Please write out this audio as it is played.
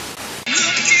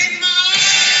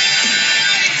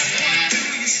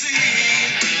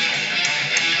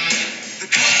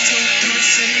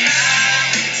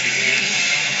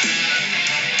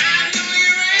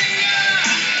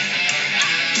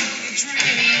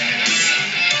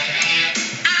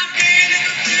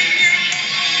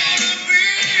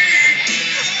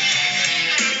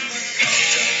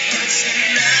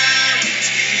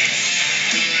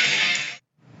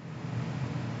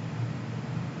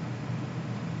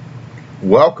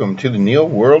Welcome to the Neil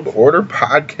World Order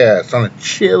podcast on a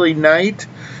chilly night,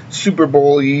 Super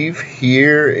Bowl Eve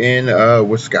here in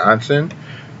Wisconsin.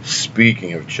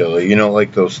 Speaking of chilly,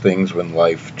 like those things when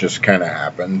life just kind of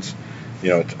happens.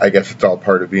 I guess it's all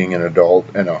part of being an adult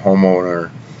and a homeowner.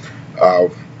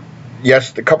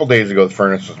 Yes, a couple days ago the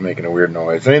furnace was making a weird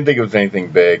noise. I didn't think it was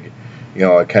anything big. We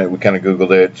kind of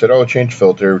Googled it, said, "Oh, change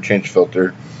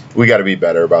filter." We got to be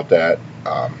better about that.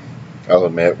 I'll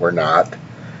admit we're not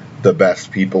the best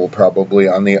people probably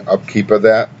on the upkeep of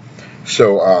that.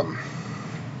 So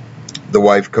the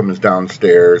wife comes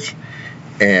downstairs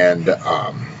and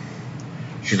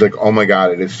she's like, "Oh my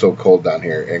God, it is so cold down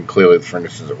here." And clearly the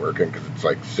furnace isn't working because it's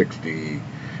like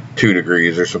 62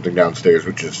 degrees or something downstairs,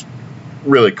 which is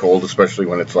really cold, especially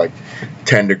when it's like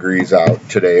 10 degrees out.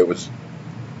 Today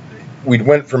we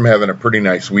went from having a pretty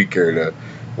nice week here to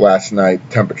last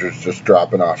night temperatures just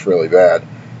dropping off really bad.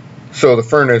 So the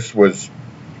furnace was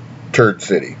turd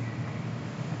city.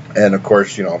 And of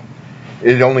course,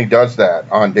 it only does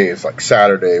that on days like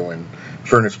Saturday when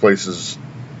furnace places,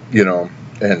 and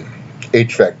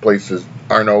HVAC places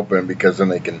aren't open, because then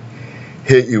they can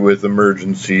hit you with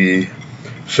emergency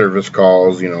service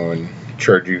calls, and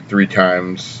charge you 3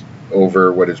 times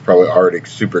over what is probably already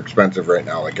super expensive right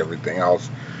now, like everything else.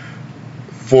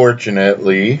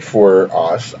 Fortunately for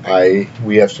us,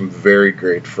 we have some very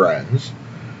great friends.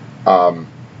 A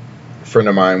friend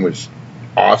of mine was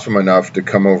awesome enough to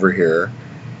come over here.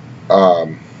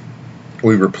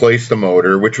 We replaced the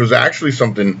motor, which was actually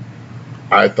something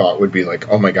I thought would be like,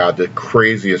 oh my God, the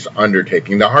craziest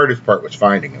undertaking. The hardest part was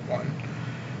finding one.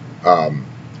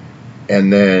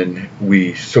 And then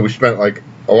we spent like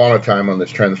a lot of time on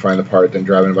this trying to find the part, then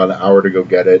driving about an hour to go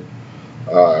get it,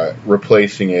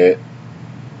 replacing it.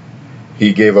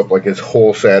 He gave up like his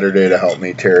whole Saturday to help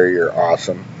me. Terry, you're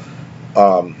awesome.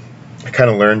 I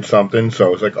kind of learned something, so I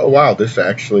was like, oh wow, the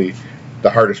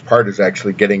hardest part is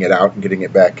actually getting it out and getting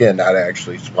it back in, not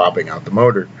actually swapping out the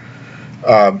motor.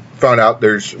 Found out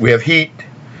we have heat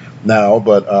now,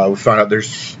 but we found out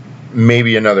there's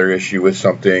maybe another issue with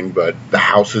something, but the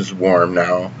house is warm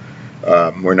now.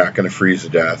 We're not going to freeze to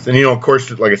death. And of course,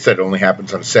 like I said, it only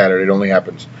happens on Saturday. It only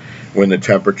happens when the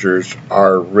temperatures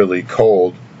are really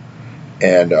cold,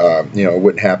 and it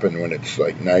wouldn't happen when it's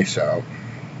like nice out.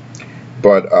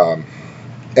 But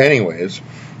anyways,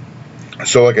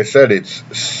 so like I said, I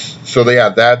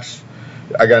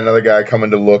got another guy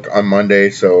coming to look on Monday,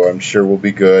 so I'm sure we'll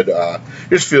be good.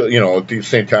 Just feel, at the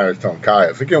same time I was telling Kai, I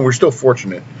was like, we're still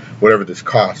fortunate. Whatever this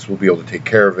costs, we'll be able to take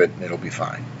care of it, and it'll be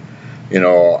fine.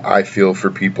 I feel for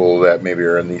people that maybe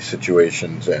are in these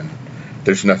situations and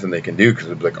there's nothing they can do, because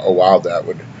it'd be like, oh wow, that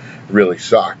would really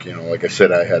suck. Like I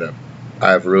said, I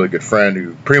have a really good friend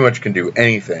who pretty much can do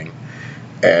anything,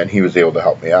 and he was able to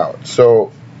help me out.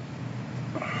 So,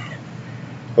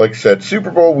 like I said, Super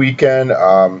Bowl weekend.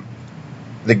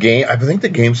 The game, I think the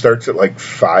game starts at like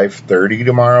 5:30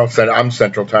 tomorrow. I'm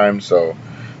Central Time, so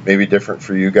maybe different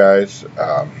for you guys.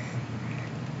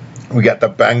 We got the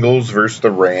Bengals versus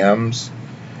the Rams.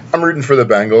 I'm rooting for the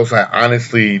Bengals. I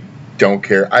honestly don't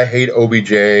care. I hate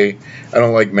OBJ. I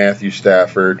don't like Matthew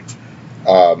Stafford.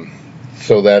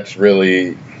 So that's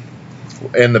really...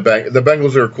 And the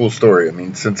Bengals are a cool story. I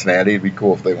mean, Cincinnati, it'd be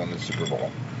cool if they won the Super Bowl.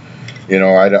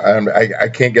 I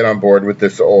can't get on board with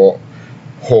this whole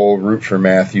root for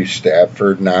Matthew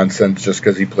Stafford nonsense just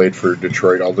because he played for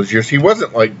Detroit all those years. He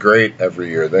wasn't like great every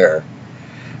year there.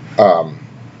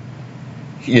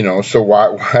 So why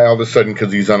all of a sudden,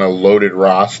 because he's on a loaded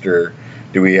roster,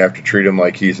 do we have to treat him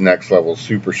like he's next level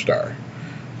superstar?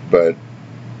 But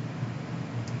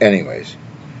anyways,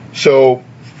 so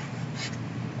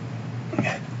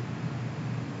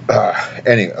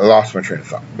anyway, I lost my train of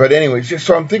thought. But anyways,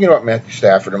 so I'm thinking about Matthew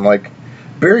Stafford. I'm like,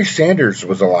 Barry Sanders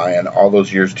was a Lion all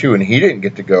those years too, and he didn't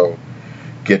get to go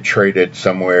get traded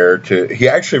somewhere he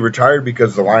actually retired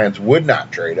because the Lions would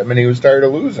not trade him, and he was tired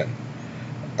of losing.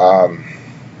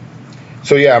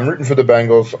 So yeah, I'm rooting for the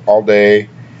Bengals all day.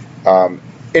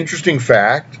 Interesting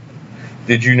fact,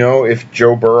 did you know if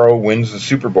Joe Burrow wins the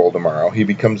Super Bowl tomorrow, he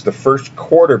becomes the first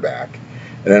quarterback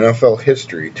in NFL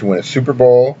history to win a Super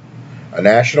Bowl, a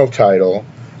national title,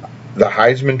 the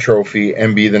Heisman Trophy,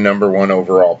 and be the number 1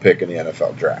 overall pick in the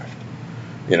NFL draft.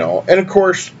 And of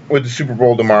course, with the Super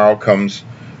Bowl tomorrow comes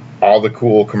all the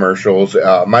cool commercials.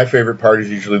 My favorite part is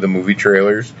usually the movie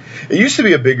trailers. It used to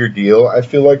be a bigger deal, I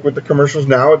feel like, with the commercials.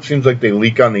 Now it seems like they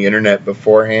leak on the internet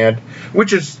beforehand,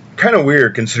 which is kind of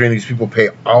weird considering these people pay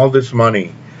all this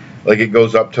money. Like, it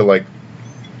goes up to like,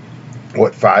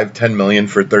 $5-10 million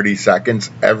for 30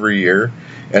 seconds every year.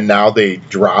 And now they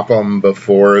drop them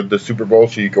before the Super Bowl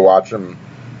so you can watch them,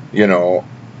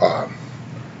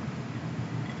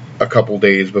 couple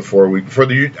days before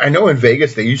I know in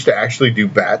Vegas they used to actually do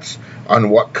bets on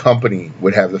what company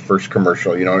would have the first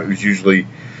commercial. You know, it was usually,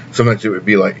 sometimes it would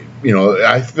be like, you know,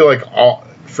 I feel like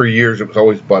for years it was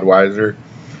always Budweiser,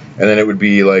 and then it would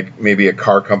be like maybe a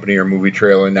car company or movie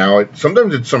trailer. And now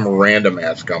sometimes it's some random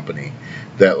ass company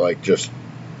that like just,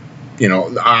 you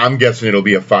know, I'm guessing it'll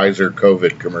be a Pfizer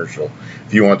COVID commercial.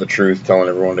 If you want the truth, telling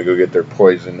everyone to go get their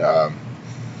poison,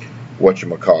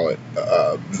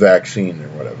 vaccine or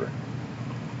whatever.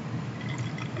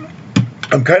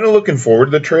 I'm kind of looking forward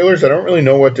to the trailers. I don't really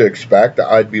know what to expect.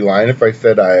 I'd be lying if I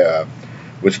said I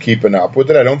was keeping up with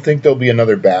it. I don't think there'll be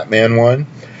another Batman one.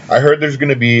 I heard there's going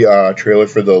to be a trailer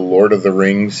for the Lord of the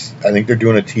Rings. I think they're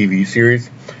doing a TV series.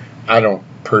 I don't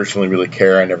personally really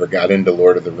care. I never got into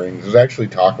Lord of the Rings. I was actually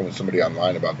talking with somebody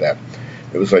online about that.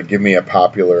 It was like, give me a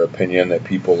popular opinion that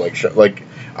people like.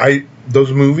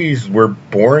 Those movies were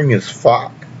boring as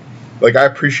fuck. Like, I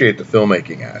appreciate the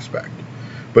filmmaking aspect,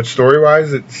 but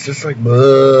story-wise, it's just like,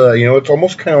 you know, it's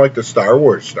almost kind of like the Star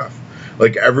Wars stuff.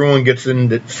 Like, everyone gets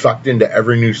sucked into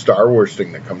every new Star Wars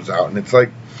thing that comes out, and it's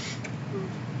like,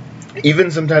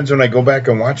 even sometimes when I go back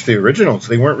and watch the originals,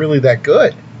 they weren't really that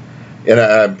good. And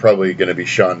I'm probably going to be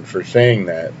shunned for saying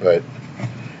that, but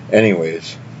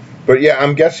anyways. But yeah,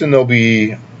 I'm guessing there'll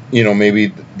be, you know,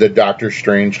 maybe the Doctor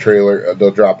Strange trailer,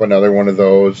 they'll drop another one of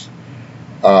those.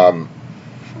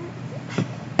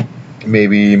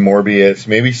 Maybe Morbius,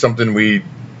 maybe something we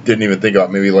didn't even think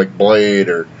about, maybe like Blade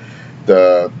or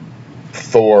the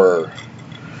Thor.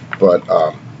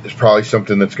 But it's probably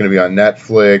something that's going to be on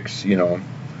Netflix, you know.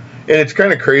 And it's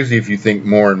kind of crazy if you think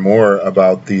more and more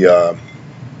about the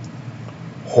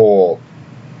whole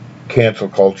cancel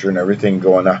culture and everything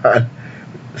going on.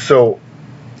 So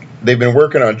they've been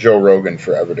working on Joe Rogan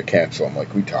forever to cancel him,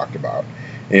 like we talked about.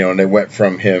 You know, and they went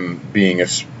from him being a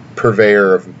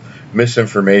purveyor of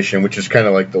misinformation, which is kind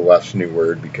of like the left's new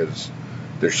word because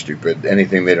they're stupid.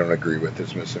 Anything they don't agree with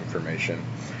is misinformation.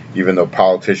 Even though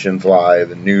politicians lie,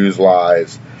 the news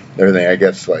lies, everything. I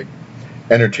guess like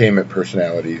entertainment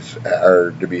personalities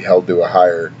are to be held to a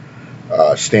higher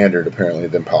standard apparently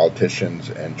than politicians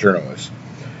and journalists.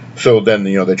 So then,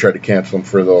 you know, they tried to cancel him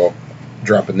for the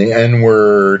dropping the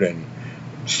N-word and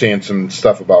saying some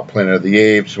stuff about Planet of the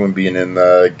Apes when being in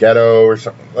the ghetto or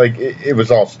something. Like, it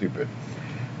was all stupid.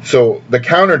 So the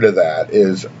counter to that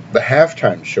is the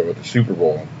halftime show at the Super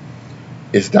Bowl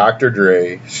is Dr.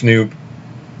 Dre, Snoop,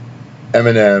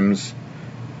 Eminem,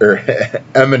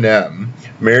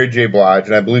 Mary J. Blige,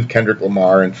 and I believe Kendrick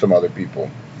Lamar and some other people.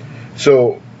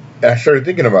 So I started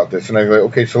thinking about this, and I was like,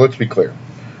 okay, so let's be clear.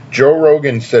 Joe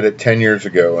Rogan said it 10 years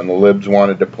ago, and the libs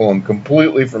wanted to pull him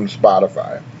completely from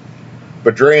Spotify.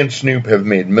 But Dre and Snoop have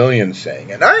made millions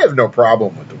saying, and I have no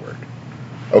problem with the word.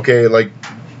 Okay, like,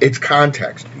 it's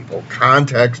context, people.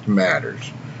 Context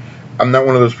matters. I'm not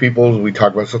one of those people we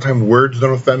talk about sometimes. Words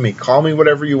don't offend me. Call me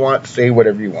whatever you want. Say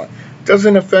whatever you want. It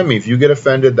doesn't offend me. If you get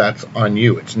offended, that's on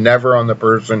you. It's never on the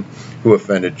person who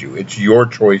offended you. It's your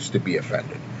choice to be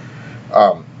offended.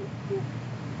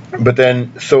 But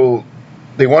then, so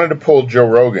they wanted to pull Joe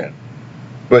Rogan,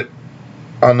 but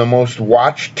on the most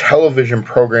watched television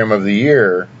program of the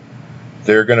year,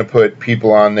 they're going to put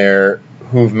people on there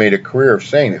who've made a career of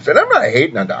saying this. And I'm not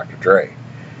hating on Dr. Dre.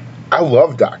 I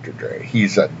love Dr. Dre.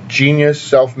 He's a genius,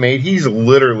 self-made. He's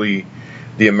literally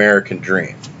the American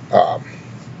dream.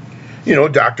 You know,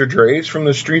 Dr. Dre is from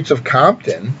the streets of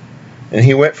Compton, and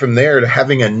he went from there to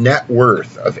having a net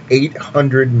worth of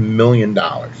 $800 million.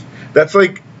 That's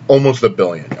like almost $1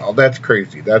 billion, y'all. That's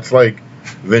crazy. That's like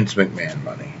Vince McMahon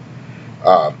money.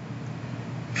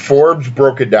 Forbes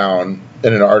broke it down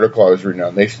in an article I was reading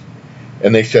on.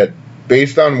 They said,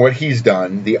 based on what he's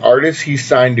done, the artists he's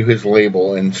signed to his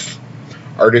label and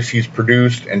artists he's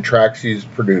produced and tracks he's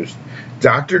produced,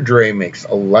 Dr. Dre makes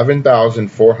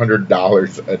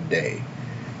 $11,400 a day.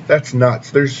 That's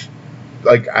nuts.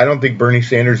 I don't think Bernie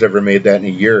Sanders ever made that in a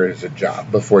year as a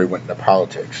job before he went into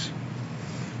politics.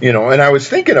 You know, and I was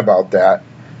thinking about that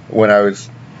when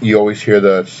you always hear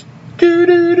the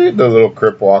little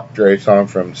Crip Walk Dre song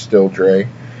from Still Dre.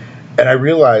 And I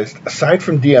realized, aside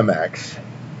from DMX,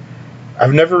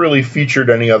 I've never really featured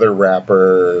any other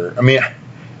rapper. I mean,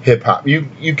 hip hop.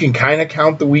 You can kind of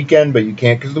count The Weeknd, but you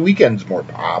can't because The Weeknd's more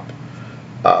pop.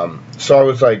 So I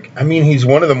was like, I mean, he's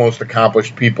one of the most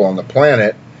accomplished people on the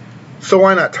planet, so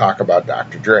why not talk about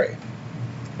Dr. Dre?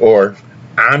 Or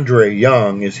Andre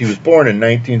Young, as he was born in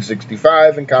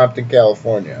 1965 in Compton,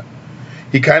 California.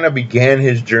 He kind of began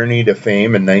his journey to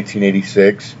fame in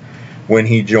 1986 when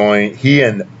he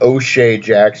and O'Shea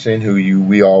Jackson, who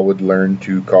we all would learn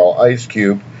to call Ice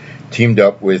Cube, teamed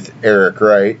up with Eric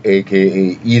Wright,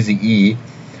 a.k.a. Eazy-E,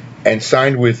 and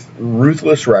signed with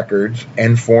Ruthless Records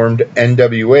and formed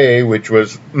NWA, which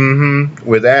was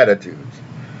with attitudes.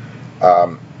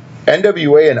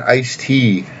 NWA and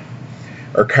Ice-T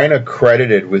are kind of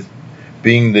credited with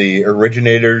being the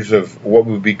originators of what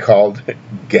would be called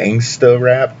gangsta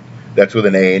rap. That's with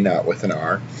an A, not with an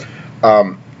R.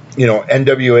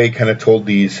 NWA kind of told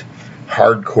these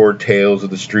hardcore tales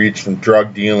of the streets, from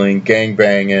drug dealing, gang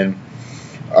banging,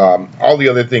 all the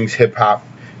other things hip hop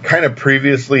kind of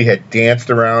previously had danced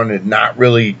around and not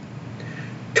really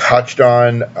touched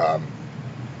on.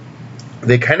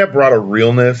 They kind of brought a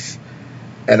realness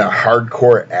and a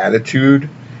hardcore attitude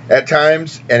at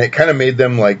times, and it kind of made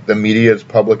them like the media's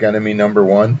public enemy number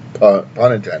one,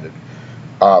 pun intended.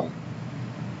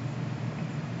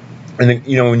 And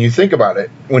when you think about it,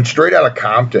 when Straight Outta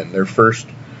Compton, their first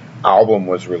album,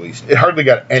 was released, it hardly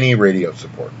got any radio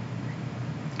support,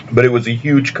 but it was a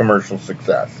huge commercial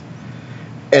success.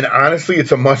 And honestly,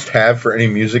 it's a must-have for any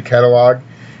music catalog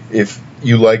if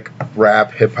you like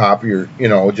rap, hip hop,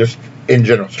 just in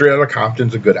general. Straight Outta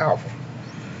Compton's a good album.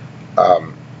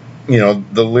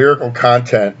 The lyrical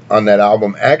content on that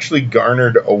album actually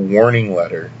garnered a warning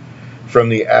letter from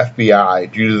the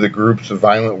FBI due to the group's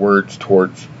violent words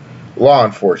towards law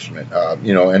enforcement.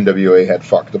 NWA had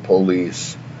 "fuck the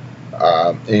police,"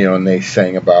 and they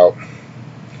sang about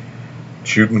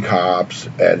shooting cops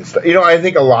and stuff. I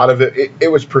think a lot of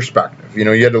it was perspective.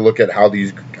 You had to look at how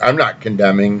these. I'm not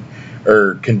condemning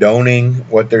or condoning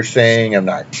what they're saying. I'm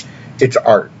not. It's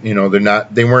art.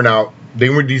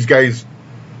 These guys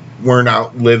weren't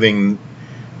out living,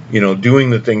 doing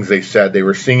the things they said. They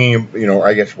were singing,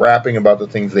 I guess rapping about the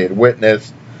things they had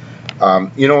witnessed.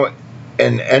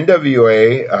 And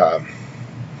NWA,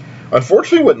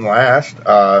 unfortunately, wouldn't last,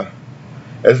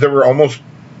 as there were almost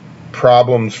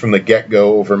problems from the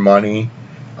get-go over money,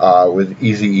 with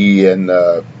Eazy-E and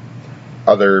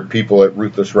other people at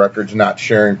Ruthless Records not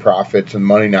sharing profits and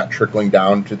money not trickling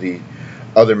down to the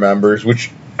other members,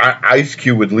 which Ice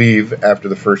Cube would leave after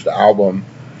the first album,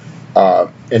 right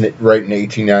in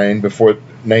 1989,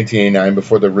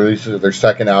 before the release of their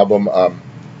second album,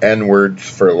 N-Words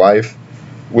for Life,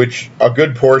 which a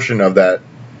good portion of that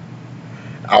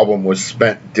album was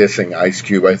spent dissing Ice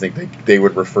Cube. I think they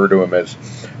would refer to him as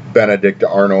Benedict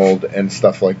Arnold and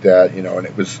stuff like that, and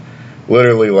it was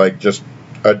literally like just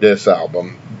a diss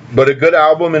album, but a good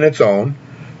album in its own.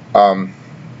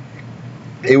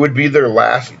 It would be their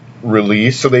last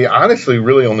release, so they honestly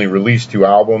really only released 2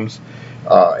 albums,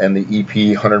 and the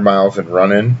EP 100 Miles and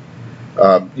Runnin'.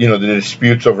 The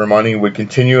disputes over money would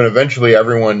continue, and eventually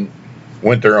everyone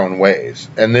went their own ways.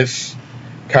 And this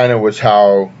kind of was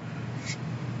how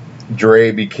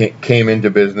Dre came into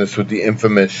business with the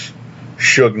infamous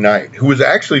Suge Knight, who was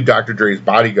actually Dr. Dre's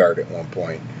bodyguard at one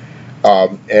point.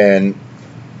 And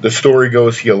the story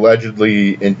goes he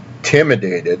allegedly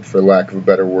intimidated, for lack of a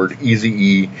better word,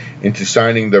 Eazy-E into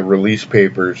signing the release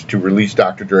papers to release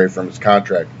Dr. Dre from his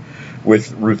contract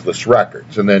with Ruthless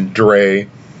Records. And then Dre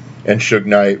and Suge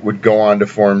Knight would go on to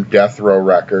form Death Row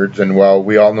Records. And, well,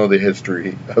 we all know the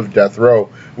history of Death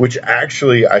Row, which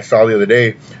actually, I saw the other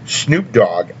day, Snoop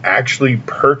Dogg actually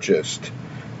purchased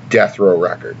Death Row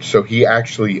Records. So he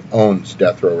actually owns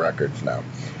Death Row Records now.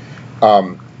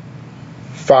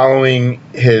 Following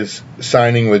his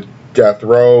signing with Death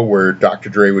Row, where Dr.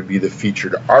 Dre would be the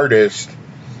featured artist,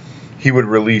 he would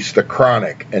release The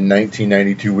Chronic in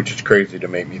 1992, which is crazy to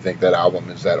make me think that album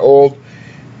is that old.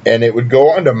 And it would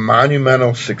go on to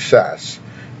monumental success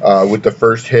with the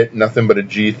first hit, Nothing But a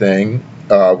G Thing,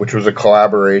 which was a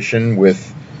collaboration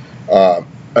with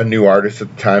a new artist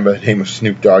at the time by the name of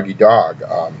Snoop Doggy Dogg.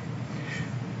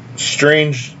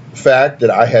 Strange fact that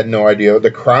I had no idea,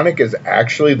 The Chronic is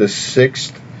actually the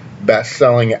 6th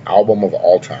best-selling album of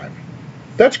all time.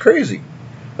 That's crazy.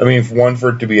 I mean, for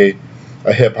it to be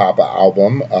a hip-hop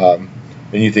album, and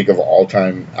you think of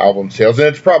all-time album sales, and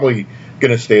it's probably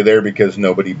going to stay there because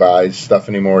nobody buys stuff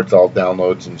anymore. It's all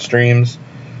downloads and streams.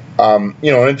 And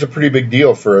it's a pretty big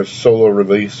deal for a solo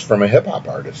release from a hip-hop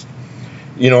artist.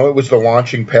 It was the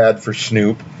launching pad for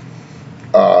Snoop,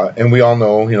 and we all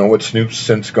know, what Snoop's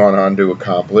since gone on to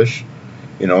accomplish.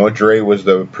 Dre was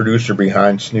the producer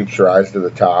behind Snoop's rise to the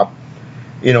top,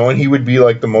 and he would be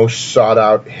like the most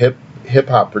sought-out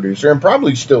hip-hop producer, and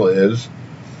probably still is,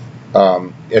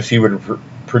 as he would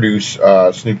produce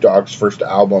Snoop Dogg's first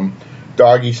album,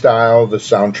 Doggy Style, the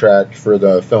soundtrack for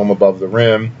the film Above the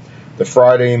Rim, the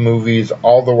Friday movies,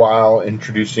 all the while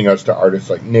introducing us to artists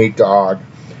like Nate Dogg,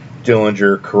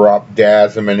 Dillinger, Corrupt,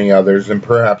 Daz, and many others, and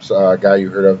perhaps a guy you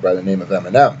heard of by the name of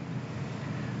Eminem.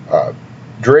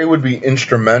 Dre would be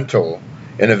instrumental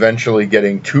in eventually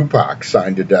getting Tupac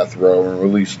signed to Death Row and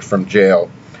released from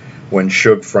jail, when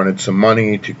Suge fronted some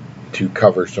money to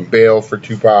cover some bail for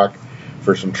Tupac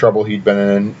for some trouble he'd been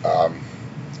in.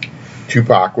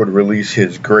 Tupac would release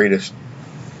his greatest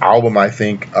album, I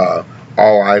think,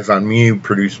 All Eyes on Me,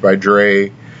 produced by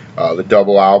Dre, the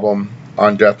double album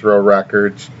on Death Row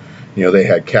Records. They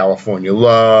had California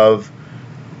Love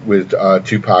with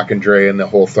Tupac and Dre and the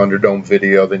whole Thunderdome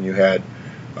video. Then you had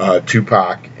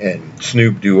Tupac and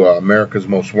Snoop do America's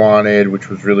Most Wanted, which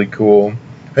was really cool.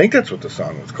 I think that's what the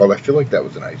song was called. I feel like that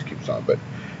was an Ice Cube song, but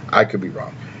I could be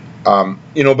wrong.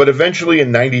 But eventually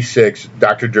in '96,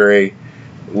 Dr. Dre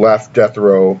left Death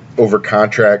Row over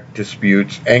contract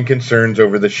disputes and concerns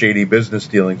over the shady business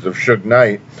dealings of Suge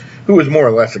Knight, who was more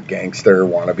or less a gangster,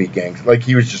 wannabe gangster. Like,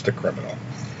 he was just a criminal.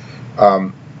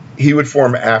 He would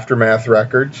form Aftermath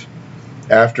Records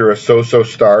after a so-so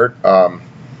start.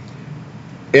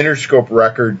 Interscope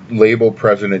record label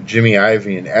president Jimmy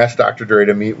Iovine asked Dr. Dre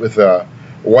to meet with a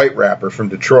white rapper from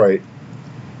Detroit,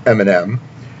 Eminem.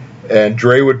 And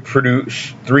Dre would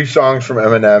produce 3 songs from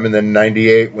Eminem, and then in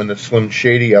 '98, when the Slim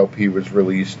Shady LP was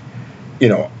released,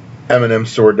 Eminem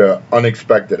soared to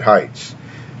unexpected heights.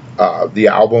 The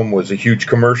album was a huge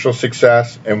commercial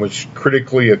success and was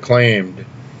critically acclaimed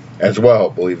as well,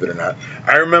 believe it or not.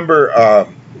 I remember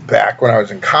back when I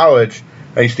was in college,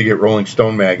 I used to get Rolling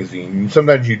Stone magazine, and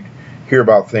sometimes you'd hear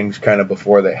about things kind of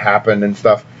before they happened and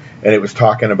stuff, and it was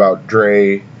talking about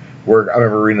Dre. I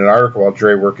remember reading an article about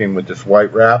Dre working with this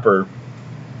white rapper,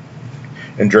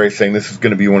 and Dre saying this is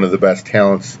going to be one of the best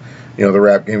talents, the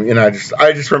rap game. And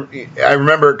I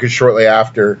remember it because shortly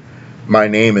after My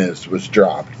Name Is was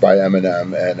dropped by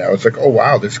Eminem, and I was like, oh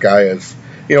wow, this guy is,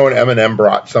 and Eminem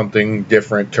brought something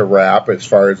different to rap as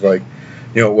far as it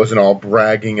wasn't all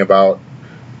bragging about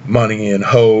money and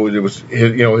hoes. It was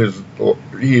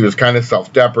he was kind of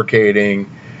self-deprecating,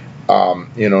 and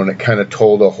it kind of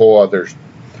told a whole other.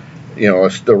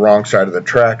 It's the wrong side of the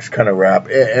tracks kind of rap.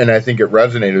 And I think it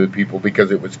resonated with people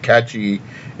because it was catchy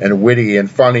and witty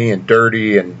and funny and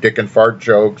dirty and dick and fart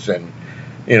jokes. And,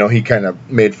 he kind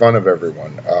of made fun of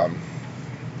everyone.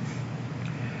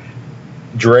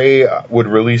 Dre would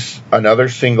release another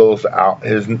solo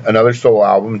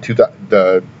album,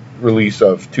 the release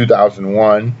of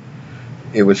 2001.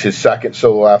 It was his second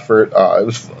solo effort. It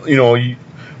was,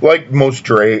 like most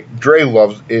Dre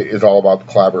is all about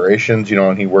the collaborations,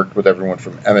 and he worked with everyone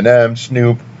from Eminem,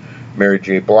 Snoop, Mary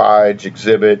J. Blige,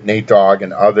 Exhibit, Nate Dogg,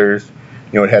 and others.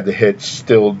 It had the hits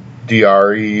Still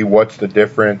D.R.E, What's the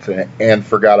Difference, and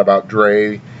Forgot About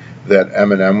Dre that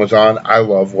Eminem was on. I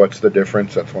love What's the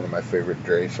Difference. That's one of my favorite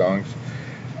Dre songs.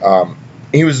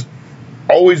 He was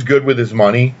always good with his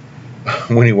money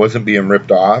when he wasn't being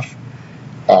ripped off.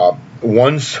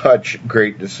 One such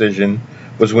great decision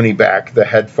was when he backed the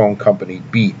headphone company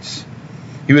Beats.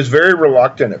 He was very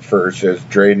reluctant at first, as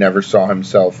Dre never saw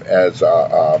himself as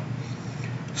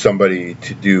somebody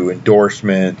to do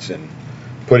endorsements and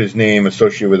put his name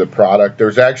associated with a product. There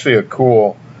was actually a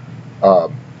cool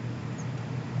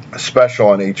special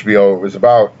on HBO. It was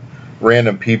about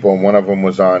random people, and one of them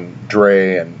was on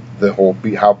Dre and the whole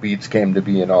how Beats came to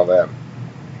be and all that.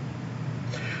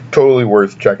 Totally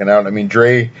worth checking out. I mean,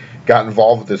 Dre got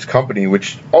involved with this company,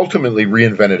 which ultimately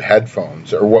reinvented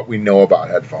headphones, or what we know about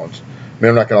headphones. I mean,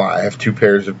 I'm not going to lie, I have 2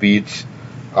 pairs of Beats.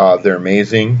 They're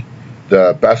amazing.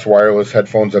 The best wireless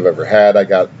headphones I've ever had. I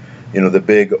got, the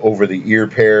big over-the-ear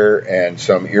pair and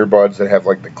some earbuds that have,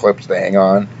 the clips to hang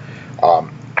on.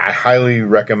 I highly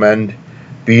recommend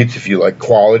Beats if you like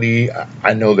quality.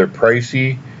 I know they're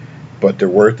pricey, but they're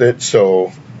worth it.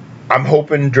 So I'm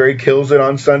hoping Dre kills it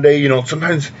on Sunday.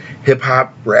 Sometimes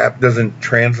hip-hop rap doesn't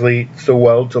translate so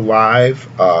well to live.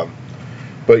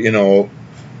 But,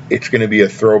 it's going to be a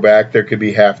throwback. There could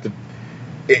be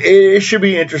it should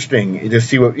be interesting to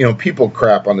see what, people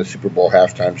crap on the Super Bowl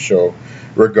halftime show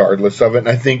regardless of it. And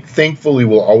I think, thankfully,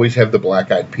 we'll always have the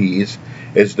Black Eyed Peas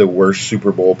as the worst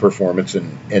Super Bowl performance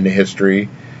in history.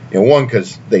 One,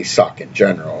 because they suck in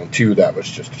general. And 2, that was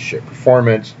just a shit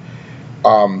performance.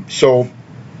 So,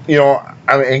 I'm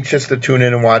anxious to tune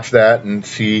in and watch that and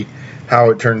see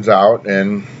how it turns out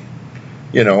and,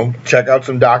 check out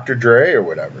some Dr. Dre or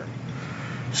whatever.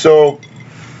 So,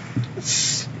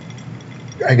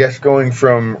 I guess going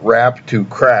from rap to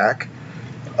crack,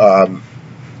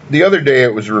 the other day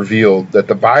it was revealed that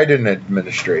the Biden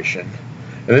administration,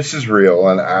 and this is real,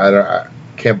 and I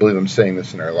can't believe I'm saying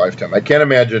this in our lifetime. I can't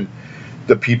imagine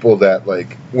the people that,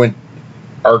 went,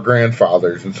 our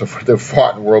grandfathers and so forth, that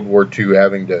fought in World War II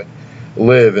having to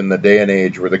live in the day and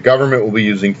age where the government will be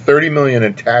using $30 million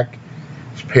in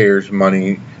taxpayers'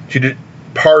 money to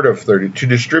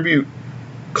distribute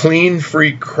clean,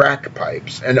 free crack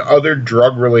pipes and other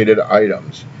drug-related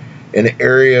items in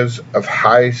areas of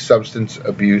high substance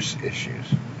abuse issues,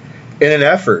 in an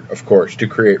effort, of course, to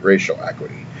create racial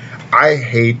equity. I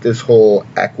hate this whole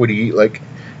equity, like,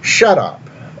 shut up.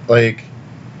 Like,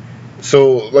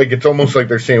 so, like, it's almost like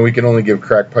they're saying we can only give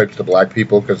crack pipes to black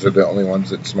people because they're the only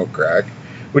ones that smoke crack,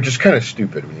 which is kind of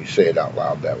stupid when you say it out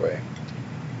loud that way.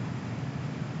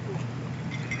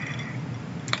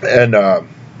 And,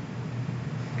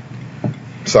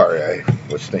 sorry, I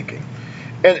was thinking.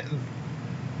 And,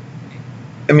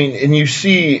 I mean, and you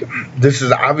see, this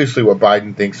is obviously what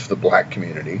Biden thinks of the black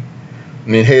community. I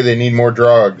mean, hey, they need more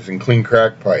drugs and clean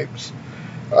crack pipes.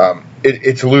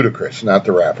 It's ludicrous, not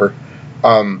the rapper.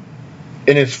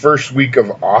 In his first week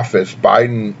of office,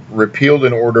 Biden repealed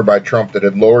an order by Trump that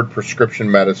had lowered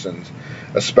prescription medicines,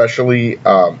 especially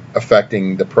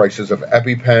affecting the prices of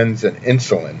EpiPens and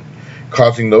insulin,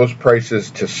 causing those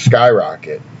prices to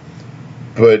skyrocket.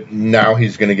 But now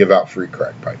he's going to give out free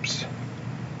crack pipes.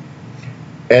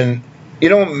 And, you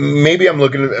know, maybe I'm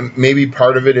looking at, maybe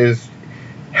part of it is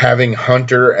having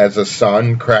Hunter as a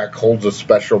son. Crack holds a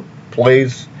special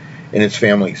place in his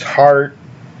family's heart.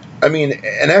 I mean,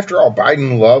 and after all,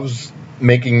 Biden loves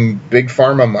making big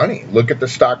pharma money. Look at the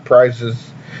stock prices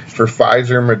for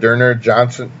Pfizer, Moderna,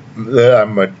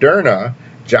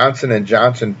 Johnson &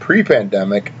 Johnson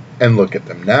pre-pandemic, and look at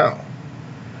them now.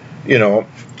 You know,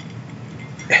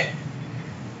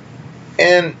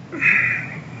 and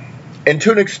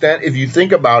to an extent, if you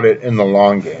think about it in the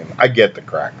long game, I get the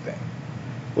crack thing.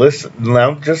 Listen,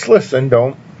 now just listen,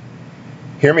 don't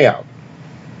hear me out.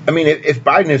 I mean, if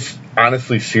Biden is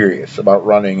honestly serious about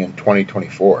running in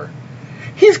 2024,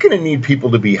 he's going to need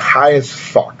people to be high as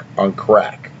fuck on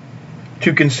crack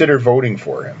to consider voting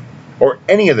for him, or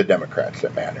any of the Democrats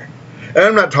that matter. And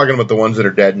I'm not talking about the ones that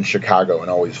are dead in Chicago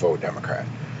and always vote Democrat.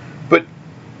 But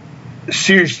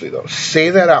seriously, though,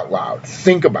 say that out loud.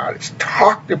 Think about it.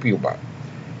 Talk to people about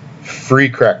it. Free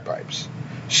crack pipes.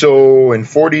 So in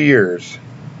 40 years,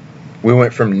 we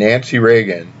went from Nancy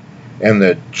Reagan and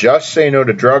the Just Say No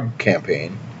to Drug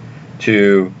campaign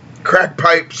to crack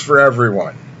pipes for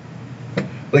everyone.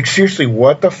 Like, seriously,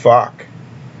 what the fuck?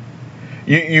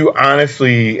 You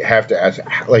honestly have to ask,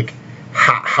 like,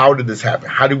 how did this happen?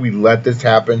 How did we let this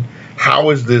happen? How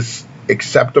is this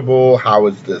acceptable? How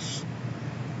is this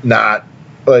not?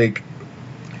 Like,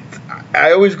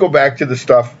 I always go back to the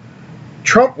stuff.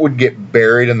 Trump would get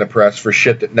buried in the press for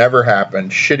shit that never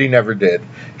happened, shit he never did,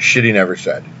 shit he never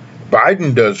said.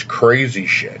 Biden does crazy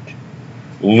shit.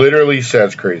 Literally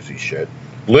says crazy shit.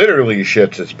 Literally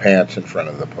shits his pants in front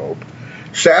of the Pope.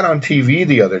 Sat on TV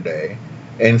the other day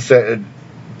and said,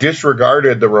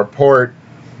 disregarded the report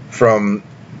from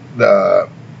the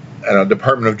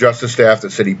Department of Justice staff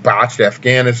that said he botched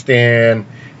Afghanistan,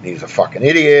 and he's a fucking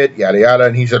idiot, yada yada,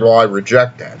 and he said, well, I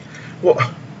reject that. Well,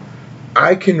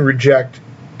 I can reject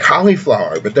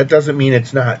cauliflower, but that doesn't mean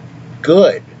it's not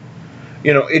good.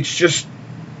 You know, it's just,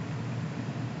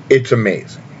 it's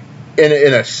amazing.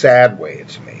 In a sad way,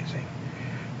 it's amazing.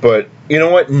 But you know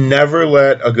what? Never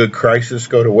let a good crisis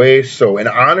go to waste. So in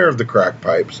honor of the crack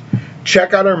pipes,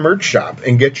 check out our merch shop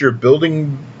and get your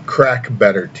Building Crack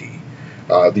Better tee.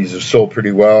 These have sold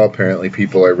pretty well. Apparently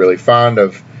people are really fond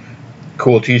of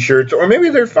cool t-shirts, or maybe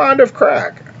they're fond of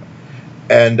crack.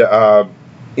 And,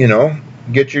 you know,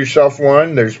 get yourself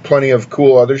one. There's plenty of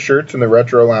cool other shirts in the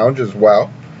Retro Lounge as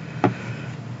well.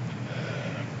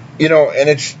 You know, and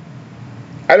it's,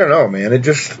 I don't know, man.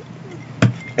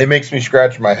 It makes me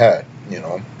scratch my head, you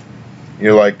know.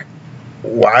 You're like,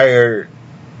 why are,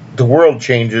 the world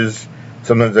changes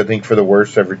sometimes, I think, for the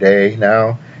worse every day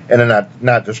now. And then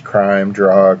not just crime,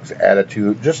 drugs,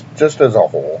 attitude, just as a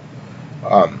whole.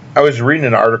 I was reading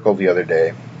an article the other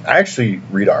day. I actually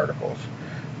read articles,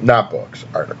 not books,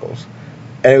 articles.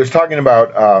 And it was talking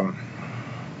about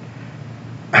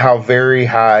how very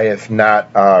high, if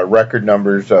not record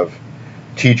numbers of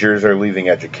teachers are leaving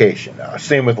education.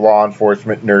 Same with law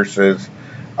enforcement, nurses,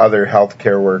 other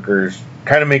healthcare workers.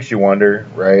 Kind of makes you wonder,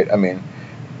 right? I mean,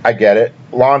 I get it.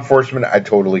 Law enforcement, I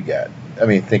totally get. I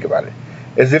mean, think about it.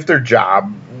 As if their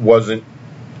job wasn't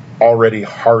already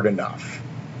hard enough.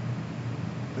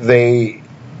 They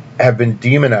have been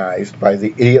demonized by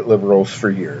the idiot liberals for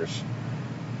years.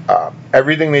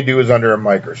 Everything they do is under a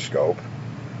microscope.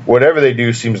 Whatever they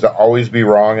do seems to always be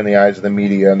wrong in the eyes of the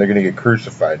media, and they're going to get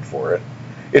crucified for it.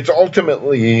 It's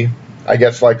ultimately, I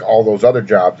guess, like all those other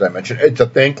jobs I mentioned, it's a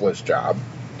thankless job.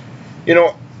 You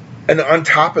know, and on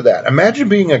top of that, imagine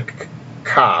being a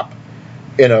cop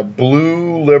in a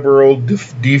blue liberal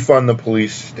defund the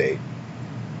police state.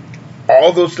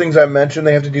 All those things I mentioned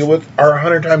they have to deal with are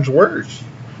 100 times worse.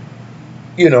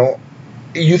 You know,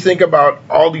 you think about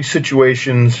all these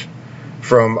situations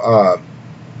from,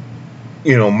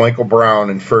 Michael Brown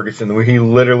and Ferguson, where he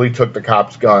literally took the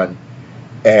cop's gun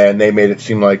and they made it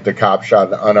seem like the cop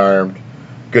shot an unarmed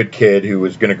good kid who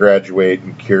was going to graduate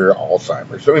and cure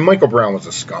Alzheimer's. I mean, Michael Brown was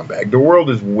a scumbag. The world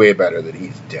is way better that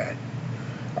he's dead.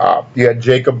 You had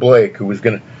Jacob Blake, who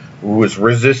was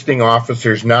resisting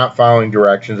officers, not following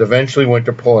directions, eventually went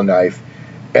to pull a knife.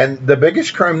 And the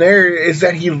biggest crime there is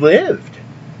that he lived.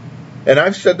 And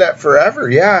I've said that forever.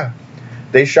 Yeah,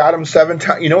 they shot him 7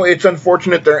 times. It's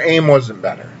unfortunate their aim wasn't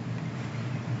better.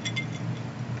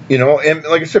 And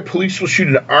like I said, police will shoot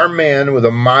an armed man with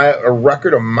a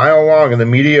record a mile long, and the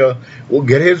media will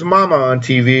get his mama on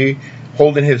TV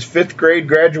holding his 5th grade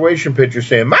graduation picture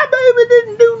saying, "My baby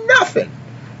didn't do nothing."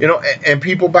 And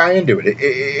people buy into it.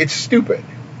 It's stupid.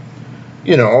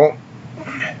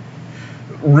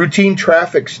 Routine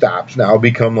traffic stops now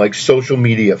become like social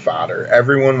media fodder.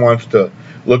 Everyone wants to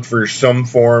look for some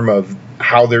form of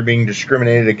how they're being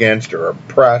discriminated against or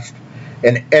oppressed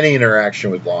in any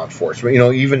interaction with law enforcement.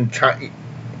 Even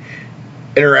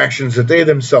interactions that they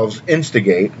themselves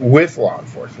instigate with law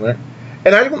enforcement.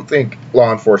 And I don't think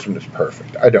law enforcement is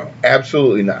perfect. I don't.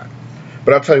 Absolutely not.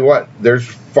 But I'll tell you what, there's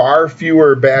far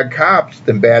fewer bad cops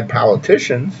than bad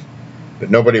politicians,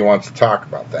 but nobody wants to talk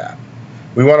about that.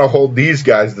 We want to hold these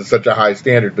guys to such a high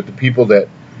standard, but the people that,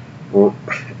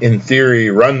 in theory,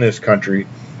 run this country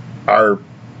are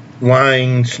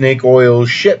lying, snake oil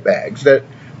shitbags that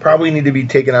probably need to be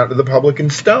taken out to the public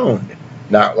and stoned,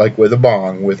 not like with a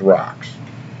bong with rocks.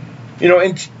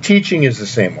 And teaching is the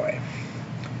same way.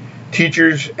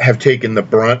 Teachers have taken the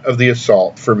brunt of the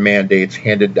assault for mandates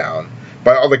handed down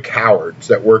by all the cowards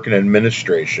that work in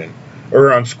administration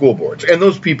or on school boards. And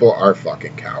those people are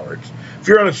fucking cowards. If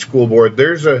you're on a school board,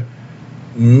 there's a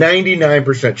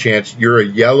 99% chance you're a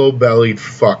yellow-bellied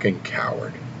fucking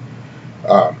coward.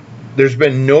 There's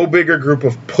been no bigger group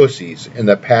of pussies in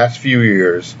the past few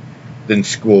years than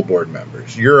school board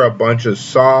members. You're a bunch of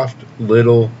soft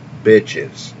little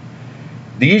bitches.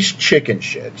 These chicken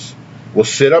shits will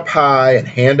sit up high and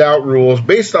hand out rules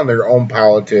based on their own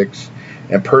politics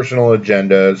and personal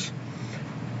agendas,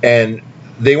 and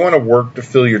they want to work to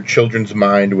fill your children's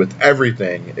mind with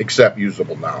everything except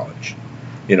usable knowledge,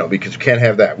 because you can't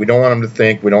have that. We don't want them to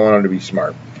think. We don't want them to be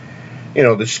smart.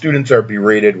 The students are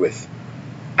berated with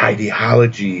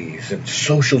ideologies and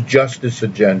social justice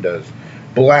agendas,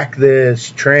 black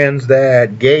this, trans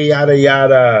that, gay yada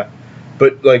yada,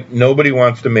 but nobody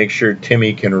wants to make sure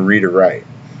Timmy can read or write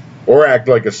or act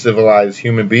like a civilized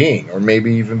human being or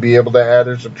maybe even be able to add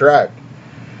or subtract.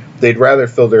 They'd rather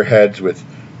fill their heads with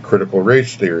critical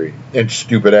race theory and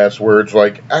stupid ass words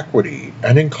like equity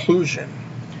and inclusion.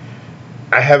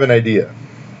 I have an idea.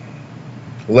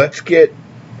 Let's get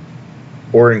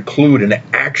or include an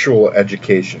actual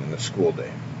education in the school day.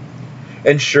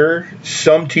 And sure,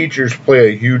 some teachers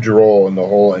play a huge role in the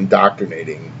whole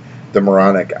indoctrinating the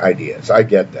moronic ideas. I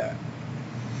get that.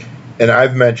 And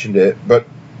I've mentioned it, but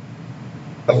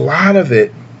a lot of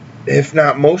it, if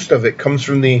not most of it, comes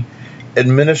from the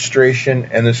administration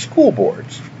and the school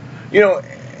boards.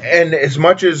 And as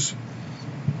much as,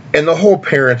 and the whole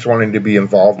parents wanting to be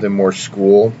involved in more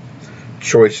school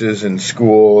choices in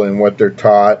school and what they're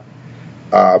taught,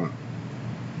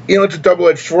 it's a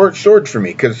double-edged sword for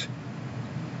me, because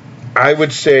I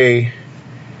would say,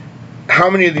 how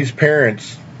many of these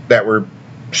parents that were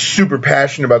super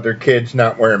passionate about their kids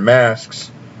not wearing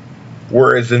masks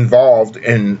were as involved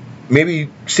in maybe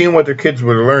seeing what their kids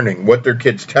were learning, what their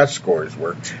kids' test scores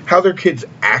were, how their kids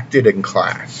acted in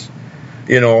class?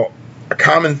 A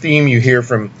common theme you hear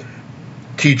from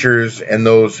teachers and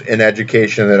those in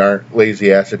education that aren't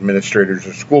lazy-ass administrators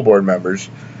or school board members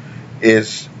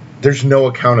is there's no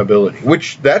accountability,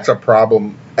 which that's a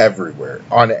problem everywhere,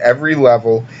 on every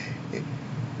level,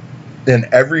 in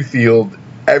every field,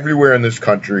 everywhere in this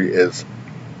country. Is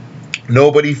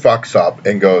nobody fucks up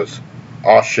and goes,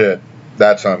 "Oh shit,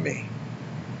 that's on me."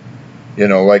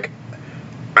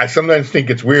 I sometimes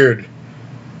think it's weird.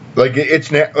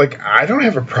 I don't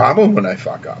have a problem when I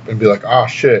fuck up and be like, "Oh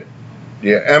shit."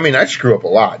 Yeah, I mean, I screw up a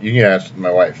lot. You can ask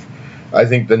my wife. I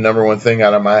think the number one thing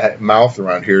out of my mouth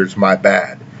around here is "my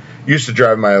bad." Used to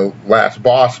drive my last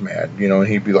boss mad, and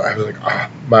he'd be like, I was like,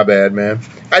 "My bad, man."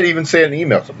 I'd even say it in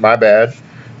emails, "My bad."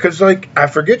 Because, I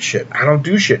forget shit. I don't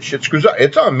do shit. Shit screws up.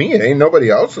 It's on me. It ain't nobody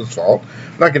else's fault.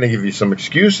 I'm not going to give you some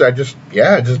excuse. I just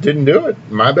didn't do it.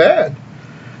 My bad.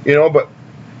 But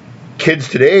kids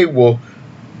today will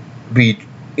be,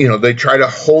 they try to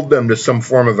hold them to some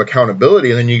form of accountability.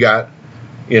 And then you got,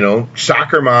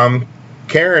 soccer mom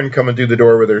Karen coming through the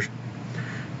door with her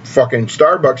fucking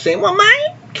Starbucks saying, "Well,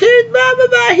 kid, blah, blah,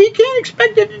 blah, he can't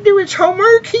expect it to do his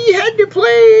homework. He had to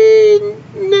play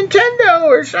Nintendo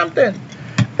or something.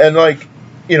 And, like,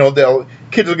 you know,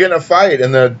 kids will get in a fight,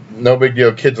 and no big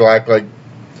deal. Kids will act like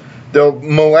they'll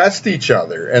molest each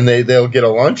other, and they'll get a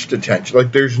lunch detention.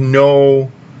 Like, there's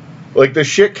no, like, the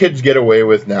shit kids get away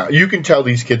with now. You can tell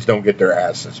these kids don't get their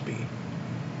asses beat.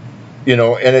 You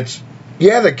know, and it's,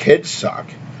 yeah, the kids suck,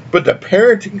 but the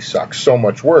parenting sucks so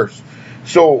much worse.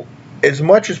 So, as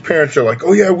much as parents are like,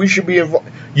 oh yeah, we should be involved,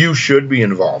 you should be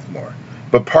involved more.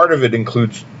 But part of it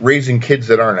includes raising kids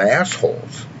that aren't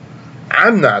assholes.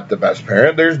 I'm not the best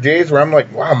parent. There's days where I'm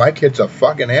like, wow, my kid's a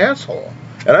fucking asshole.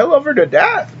 And I love her to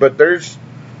death, but there's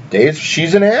days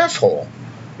she's an asshole.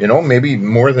 You know, maybe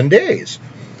more than days.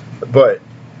 But,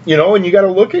 you know, and you got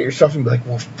to look at yourself and be like,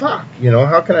 well, fuck, you know,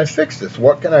 how can I fix this?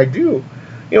 What can I do?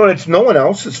 You know, and it's no one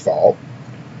else's fault.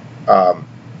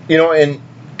 You know, and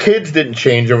kids didn't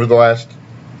change over the last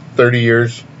 30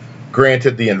 years.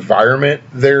 Granted, the environment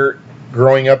they're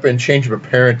growing up in changed, but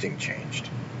parenting changed.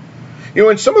 You know,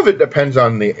 and some of it depends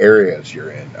on the areas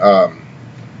you're in.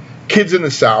 Kids in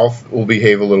the South will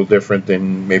behave a little different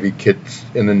than maybe kids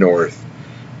in the North.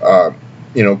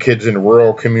 You know, kids in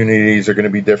rural communities are going to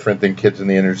be different than kids in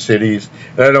the inner cities.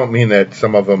 And I don't mean that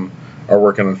some of them are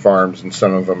working on farms and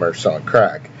some of them are selling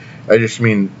crack. I just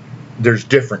mean there's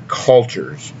different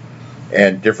cultures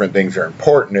and different things are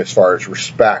important as far as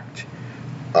respect,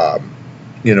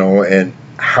 you know, and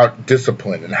how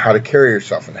discipline and how to carry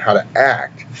yourself and how to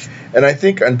act. And I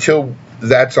think until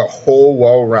that's a whole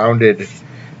well-rounded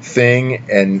thing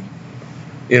and,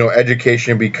 you know,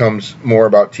 education becomes more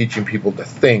about teaching people to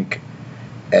think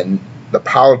and the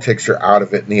politics are out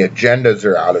of it and the agendas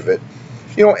are out of it,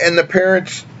 you know, and the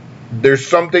parents, there's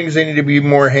some things they need to be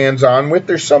more hands-on with.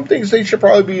 There's some things they should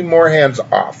probably be more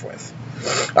hands-off with.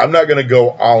 I'm not going to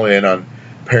go all in on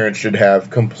parents should have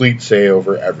complete say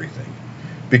over everything.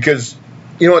 Because,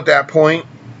 you know, at that point,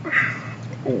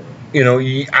 you know,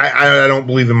 I don't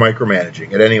believe in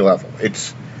micromanaging at any level.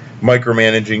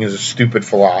 Micromanaging is a stupid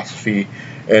philosophy,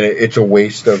 and it's a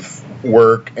waste of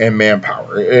work and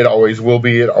manpower. It always will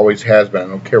be. It always has been. I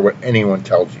don't care what anyone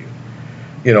tells you.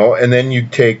 You know, and then you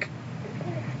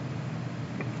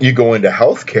go into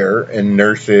healthcare and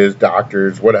nurses,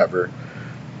 doctors, whatever.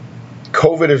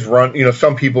 COVID has run, you know,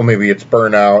 some people, maybe it's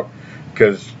burnout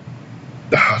because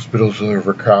the hospitals are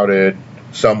overcrowded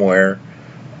somewhere.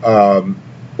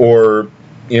 Or,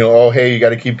 you know, oh, hey, you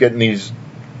got to keep getting these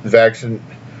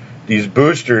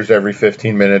boosters every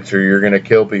 15 minutes or you're going to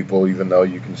kill people, even though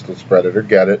you can still spread it or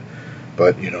get it.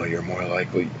 But, you know, you're more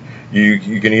likely,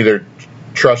 you can either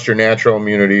trust your natural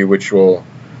immunity,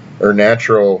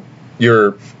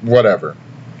 your whatever.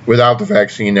 Without the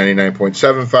vaccine,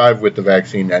 99.75. With the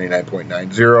vaccine,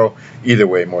 99.90. Either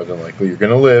way, more than likely, you're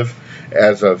going to live.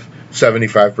 As of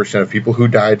 75% of people who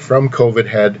died from COVID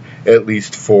had at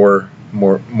least 4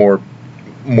 more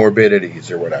morbidities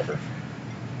or whatever.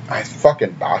 I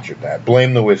fucking botched that.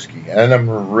 Blame the whiskey. And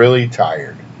I'm really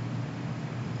tired.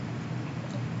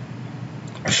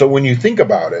 So when you think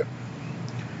about it,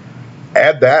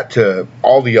 add that to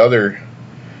all the other...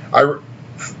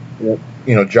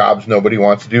 you know, jobs nobody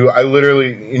wants to do. I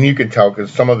literally, and you can tell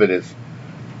because some of it is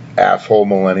asshole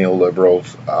millennial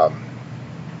liberals.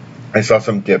 I saw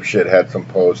some dipshit had some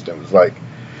post and was like,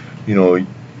 you know,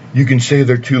 you can say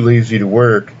they're too lazy to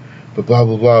work, but blah,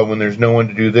 blah, blah, when there's no one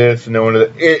to do this and no one to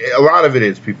that. A lot of it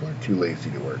is people are too lazy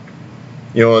to work.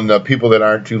 You know, and the people that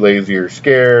aren't too lazy are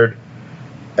scared,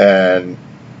 and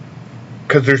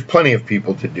because there's plenty of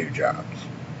people to do jobs.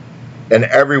 And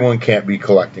everyone can't be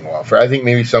collecting welfare. I think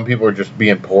maybe some people are just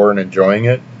being poor and enjoying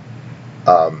it.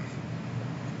 I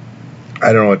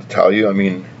don't know what to tell you. I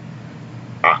mean,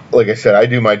 like I said, I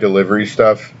do my delivery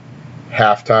stuff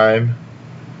half time.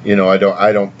 You know, I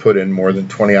don't put in more than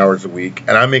 20 hours a week,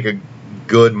 and I make a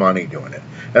good money doing it.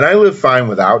 And I live fine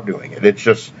without doing it. It's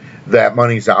just that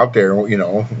money's out there. You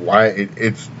know, why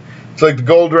it's like the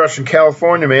gold rush in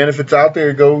California, man. If it's out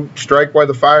there, go strike while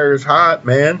the fire is hot,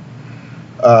 man.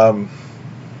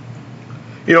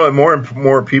 You know, and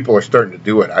more people are starting to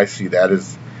do it. I see that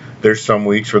as there's some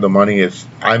weeks where the money is.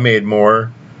 I made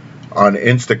more on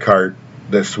Instacart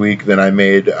this week than I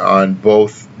made on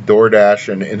both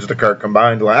DoorDash and Instacart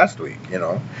combined last week. You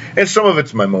know, and some of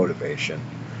it's my motivation.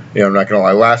 You know, I'm not gonna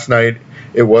lie. Last night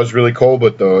it was really cold,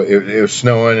 but it was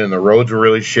snowing and the roads were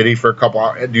really shitty for a couple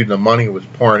hours. Dude, the money was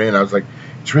pouring in. I was like,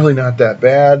 it's really not that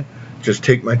bad. Just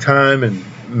take my time and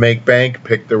make bank,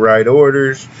 pick the right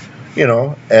orders. You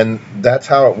know, and that's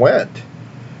how it went.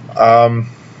 But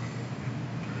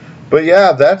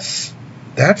yeah, that's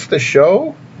the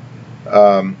show.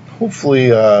 Hopefully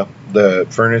the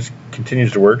furnace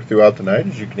continues to work throughout the night,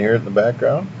 as you can hear it in the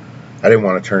background. I didn't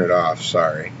want to turn it off,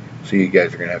 sorry. So you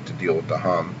guys are going to have to deal with the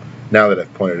hum. Now that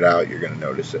I've pointed it out, you're going to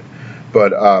notice it.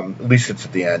 But at least it's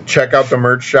at the end. Check out the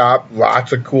merch shop.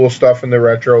 Lots of cool stuff in the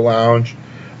Retro Lounge.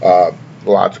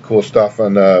 Lots of cool stuff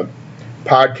on the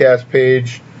podcast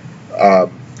page.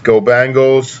 Go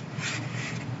Bengals.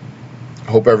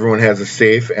 Hope everyone has a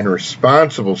safe and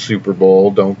responsible Super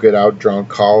Bowl. Don't get out drunk.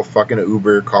 Call fucking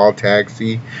Uber. Call a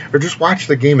taxi. Or just watch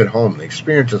the game at home. The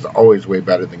experience is always way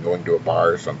better than going to a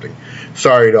bar or something.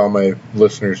 Sorry to all my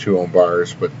listeners who own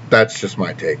bars, but that's just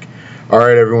my take. All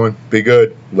right, everyone. Be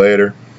good. Later.